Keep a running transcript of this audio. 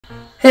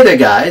Hey there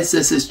guys,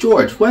 this is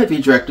George, one of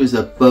the directors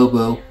of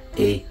BoBo,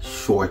 a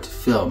short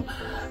film.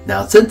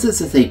 Now since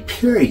this is a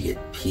period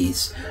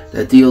piece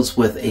that deals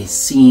with a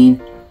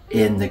scene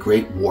in the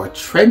Great War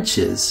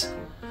trenches,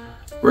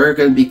 we're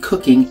going to be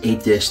cooking a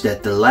dish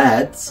that the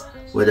lads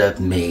would have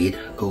made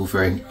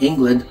over in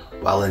England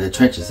while in the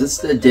trenches.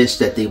 This is a dish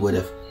that they would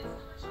have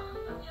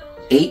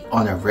ate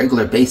on a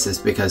regular basis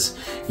because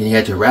you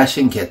had your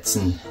ration kits,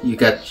 and you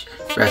got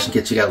ration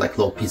kits, you got like a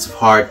little piece of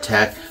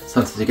hardtack,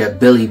 sometimes you got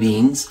billy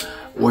beans,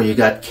 or you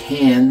got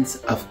cans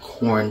of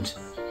corned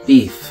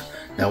beef.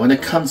 Now when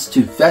it comes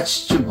to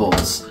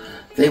vegetables,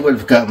 they would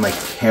have gotten like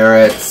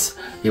carrots,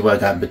 they would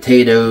have gotten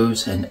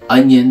potatoes and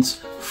onions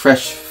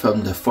fresh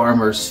from the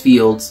farmers'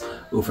 fields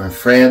over in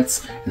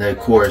France, and then of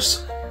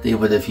course they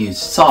would have used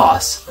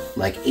sauce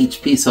like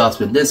HP sauce,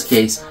 but in this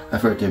case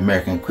I've heard the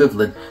American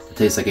equivalent that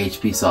tastes like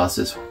HP sauce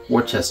is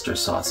Worcester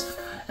sauce.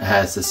 It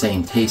has the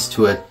same taste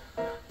to it,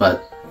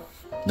 but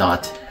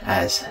not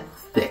as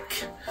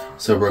thick.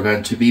 So we're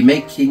going to be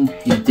making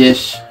a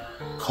dish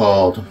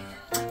called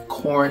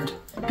corned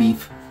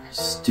beef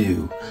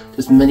stew.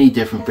 There's many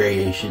different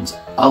variations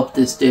of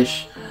this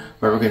dish,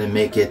 but we're going to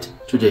make it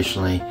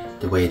traditionally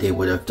the way they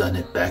would have done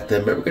it back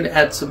then, but we're going to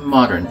add some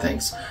modern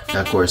things.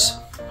 Now of course,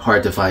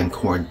 hard to find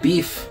corned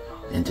beef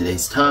in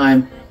today's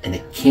time, and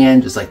it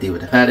can, just like they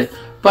would have had it,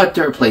 but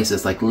there are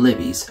places like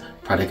Libby's,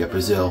 product of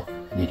Brazil,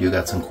 and you do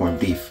got some corned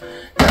beef.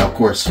 Now of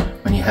course,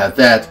 when you have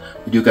that,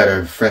 we do got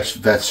our fresh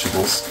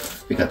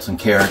vegetables. We got some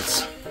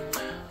carrots.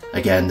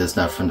 Again, that's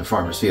not from the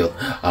farmer's field.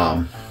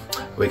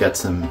 We got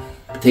some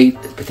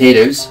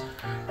potatoes,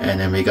 and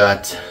then we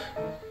got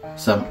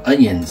some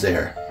onions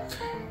there.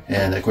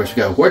 And of course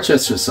we got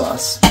Worcester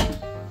sauce.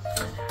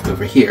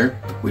 Over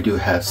here, we do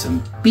have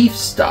some beef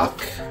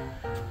stock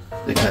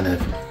that kind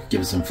of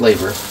gives some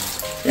flavor.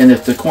 And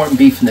if the corned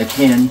beef in the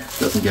can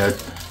doesn't get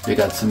it, we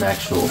got some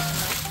actual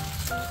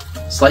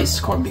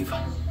sliced corned beef.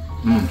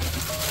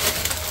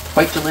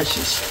 Quite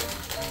delicious.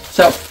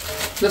 So,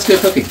 let's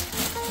get cooking.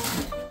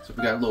 So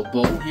we got a little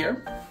bowl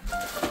here.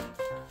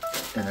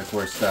 And of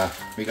course,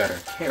 we got our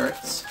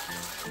carrots.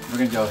 We're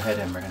going to go ahead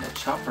and we're going to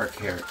chop our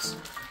carrots.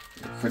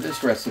 For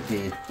this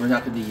recipe, we're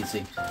not going to be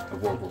using a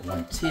World War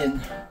I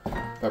tin,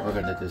 but we're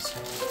going to just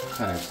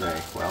kind of say,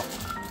 well,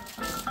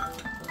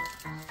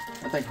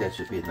 I think that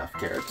should be enough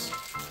carrots.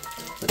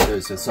 Put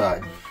those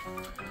aside.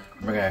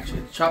 We're going to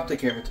actually chop the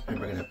carrot and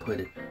we're going to put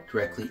it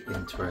directly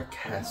into our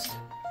cast.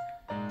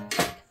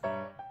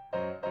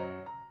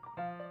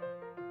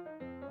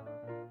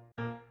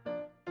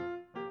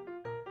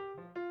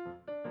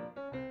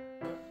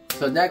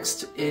 So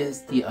next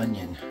is the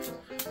onion.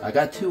 I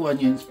got 2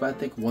 onions, but I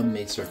think 1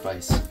 may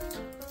suffice.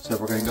 So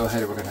we're going to go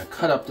ahead and we're going to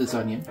cut up this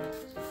onion.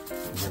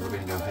 And then we're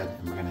going to go ahead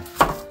and we're going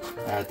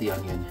to add the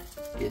onion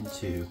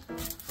into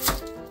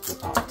the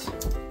pot.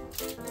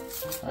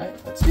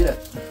 Alright, let's do that.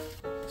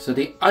 So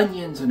the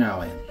onions are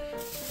now in.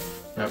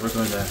 Now we're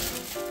going to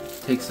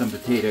take some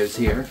potatoes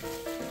here.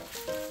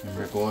 And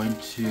we're going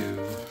to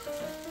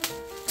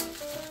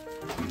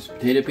use a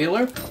potato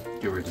peeler,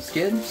 get rid of the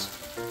skins.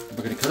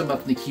 We're going to cut them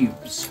up in the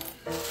cubes.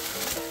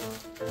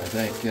 I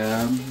think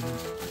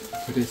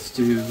for this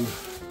stew,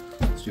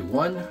 let's do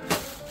 1,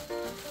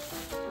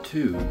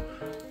 2,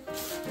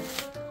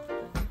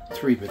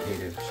 3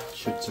 potatoes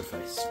should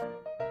suffice.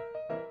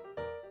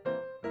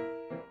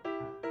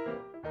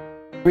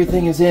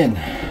 Everything is in.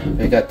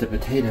 We got the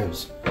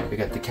potatoes, we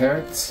got the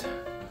carrots,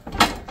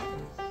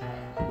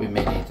 we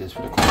may need this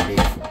for the corned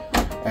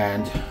beef,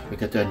 and we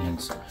got the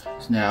onions.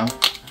 So now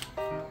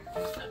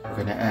we're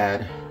going to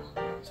add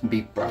some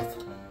beef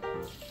broth.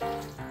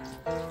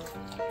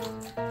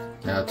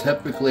 Now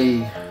typically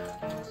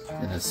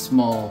in a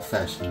small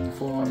fashion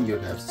form you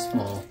would have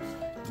you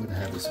wouldn't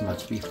have as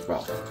much beef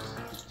broth.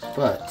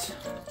 But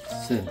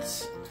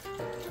since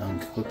I'm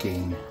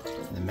cooking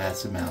in a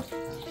mass amount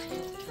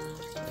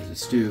as a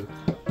stew,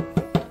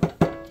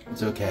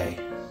 it's okay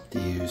to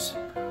use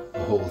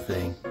a whole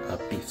thing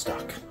of beef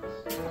stock.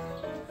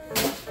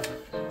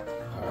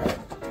 Alright,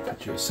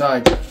 put you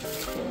aside.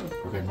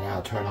 We're going to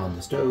now turn on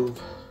the stove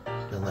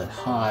and let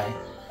high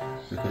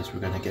because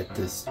we're going to get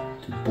this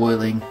to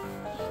boiling,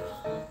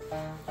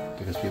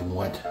 because we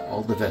want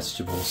all the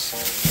vegetables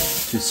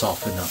to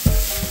soften up.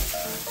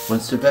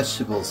 Once the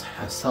vegetables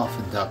have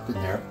softened up in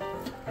there,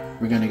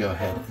 we're going to go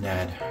ahead and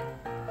add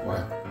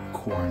our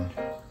corned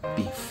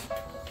beef.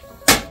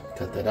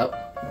 Cut that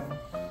up.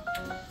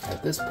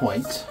 At this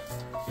point,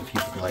 if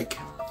you would like,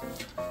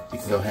 you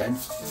can go ahead and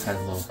add a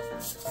little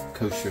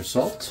kosher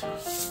salt.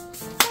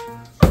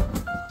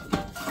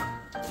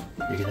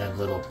 You can add a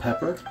little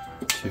pepper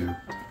to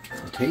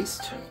the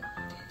taste,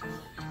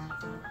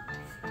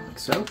 like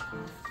so.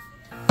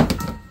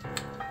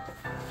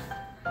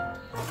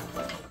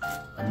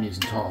 I'm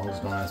using tongs,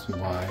 don't ask me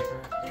why.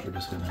 We're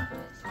just gonna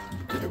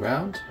move it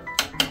around.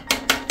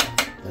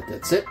 Let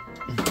that sit.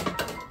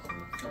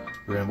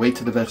 We're gonna wait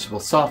till the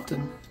vegetables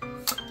soften,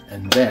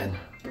 and then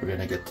we're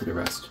gonna get to the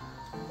rest.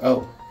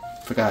 Oh,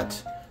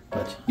 forgot,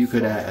 but you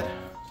could add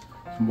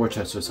some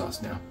Worcester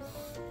sauce now.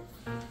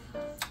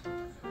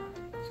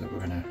 So we're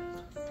gonna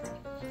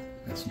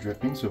Got some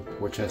drippings of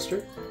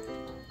Worcester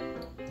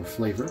for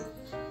flavor.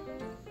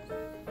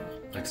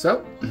 Like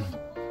so.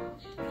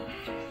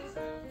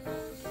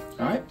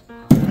 Alright.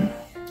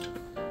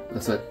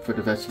 Let's let for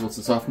the vegetables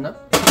to soften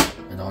up.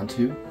 And on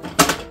to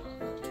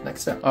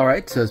next step.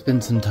 Alright, so it's been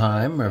some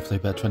time, roughly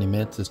about 20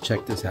 minutes. Let's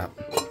check this out.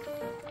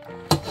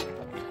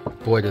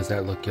 Boy, does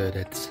that look good.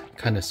 It's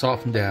kind of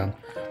softened down.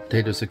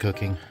 Potatoes are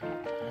cooking.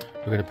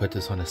 We're going to put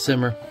this on a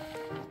simmer.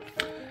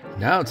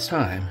 Now it's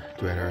time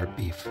to add our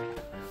beef.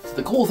 So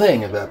the cool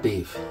thing about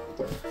beef,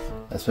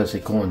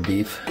 especially corned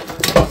beef,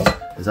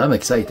 is I'm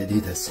excited to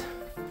do this.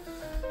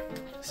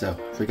 So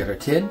we got our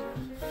tin.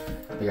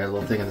 We got a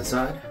little thing on the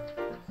side.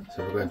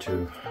 So we're going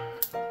to...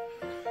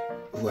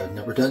 Ooh, I've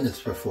never done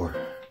this before.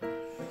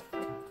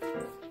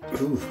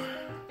 Ooh.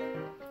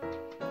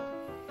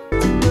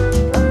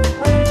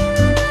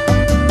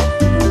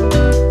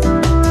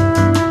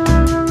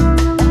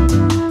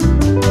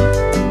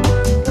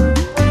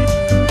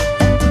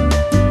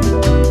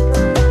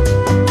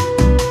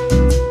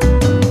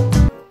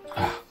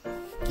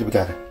 We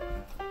got it.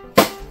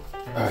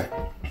 Alright.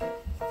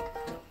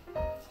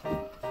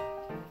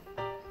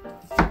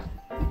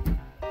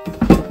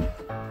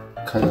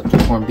 Cut up the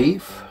corned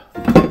beef.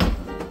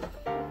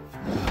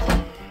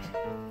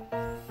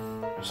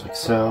 Just like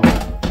so.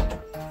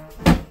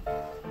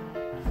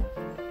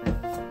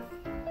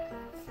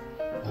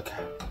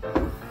 Okay.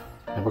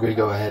 And we're going to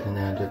go ahead and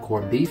add the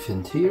corned beef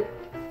into here.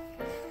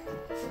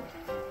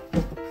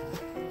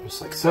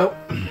 Just like so.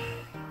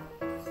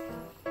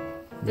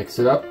 Mix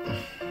it up.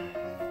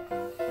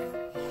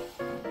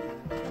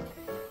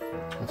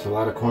 That's a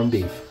lot of corned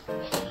beef.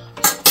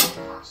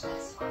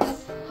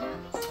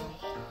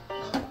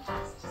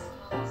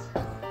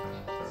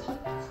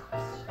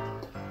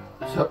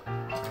 So,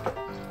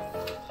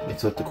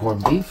 mix up the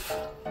corned beef.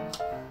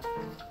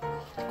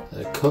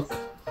 Let it cook.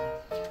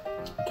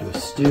 Do a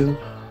stew,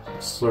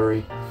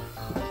 slurry.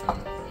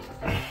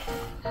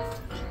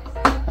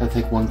 I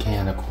think 1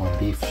 can of corned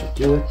beef should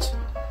do it.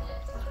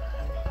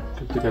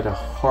 Because we got a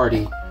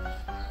hearty,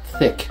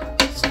 thick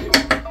stew.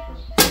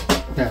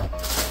 Now,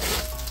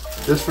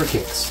 just for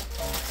kicks,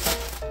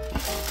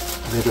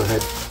 I'm going to go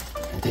ahead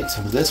and take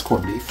some of this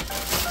corned beef.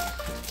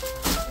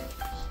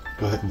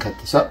 Go ahead and cut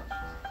this up.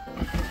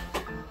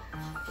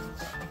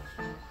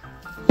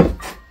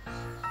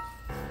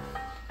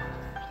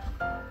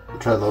 We'll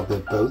try a little bit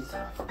of both.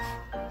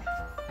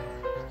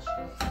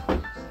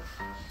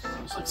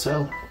 Just like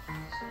so.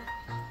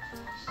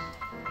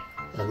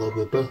 A little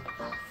bit of both.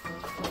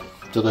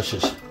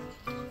 Delicious.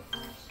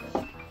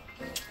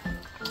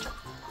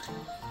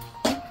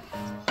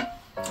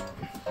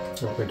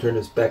 So we're going to turn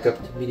this back up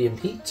to medium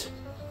heat.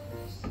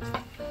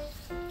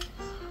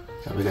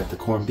 Now we got the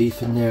corned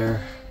beef in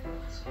there.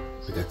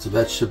 We got some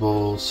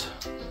vegetables.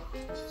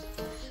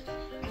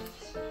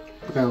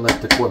 We're going to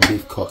let the corned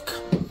beef cook.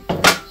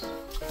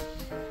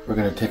 We're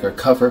going to take our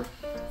cover.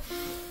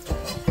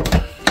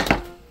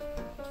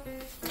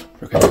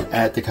 We're going to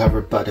add the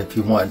cover, but if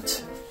you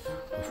want,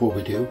 before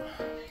we do,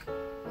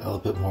 a little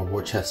bit more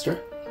Worcester.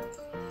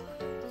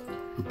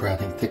 We're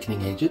browning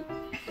thickening agent.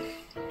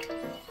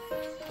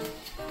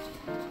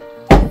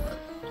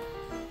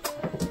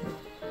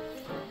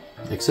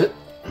 Mix it.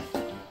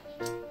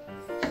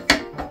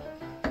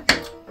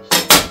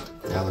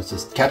 Now let's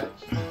just cap it.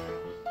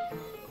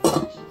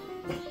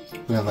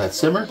 We're gonna let it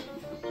simmer.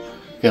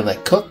 We're gonna let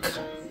it cook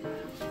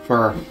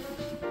for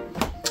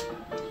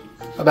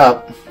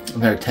about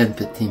another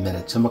 10-15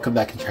 minutes, and we'll come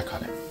back and check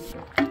on it.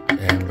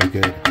 And we're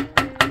good.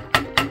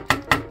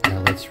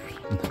 Now let's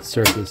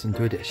serve this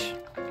into a dish.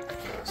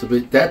 So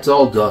that's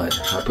all done.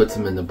 I put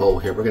some in the bowl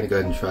here. We're gonna go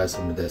ahead and try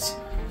some of this.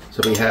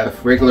 So we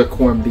have regular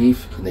corned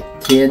beef in the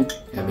tin,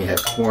 and we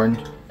have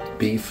corned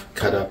beef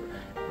cut up,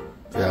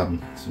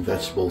 some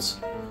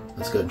vegetables.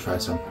 Let's go and try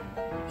some.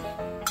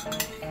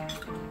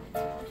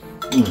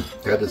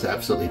 That is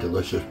absolutely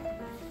delicious.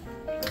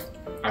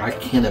 I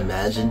can't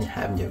imagine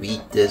having to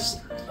eat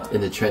this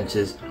in the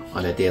trenches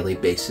on a daily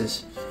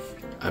basis.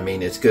 I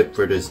mean, it's good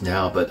for this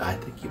now, but I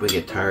think you would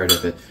get tired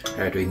of it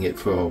after eating it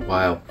for a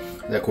while.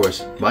 And of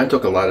course, mine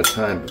took a lot of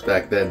time, but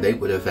back then they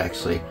would have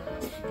actually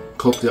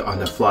cooked it on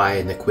the fly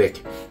in the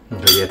quick.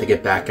 So you had to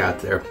get back out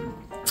there.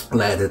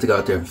 Lad had to go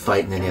out there and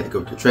fight, and then you had to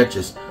go to the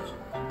trenches.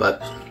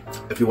 But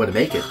if you want to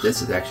make it,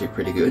 this is actually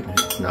pretty good.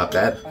 It's not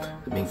bad.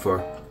 I mean,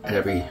 for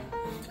every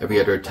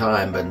other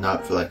time, but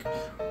not for like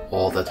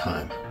all the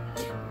time.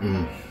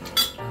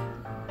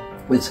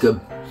 It's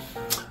good.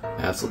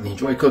 I absolutely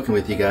enjoy cooking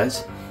with you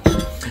guys.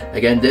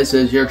 Again, this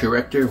is your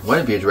director, one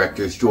of your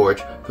directors,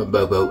 George, from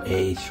BoBo,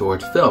 a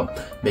short film.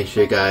 Make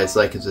sure you guys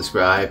like and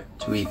subscribe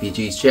to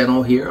EPG's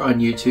channel here on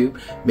YouTube.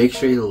 Make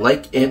sure you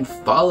like and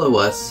follow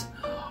us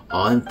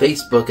on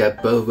Facebook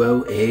at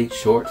BoBo, a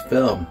short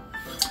film.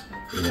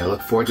 And I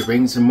look forward to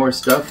bringing some more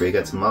stuff. We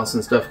got some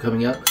awesome stuff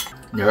coming up.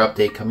 And our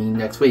update coming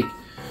next week.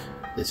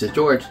 This is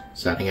George,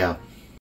 signing out.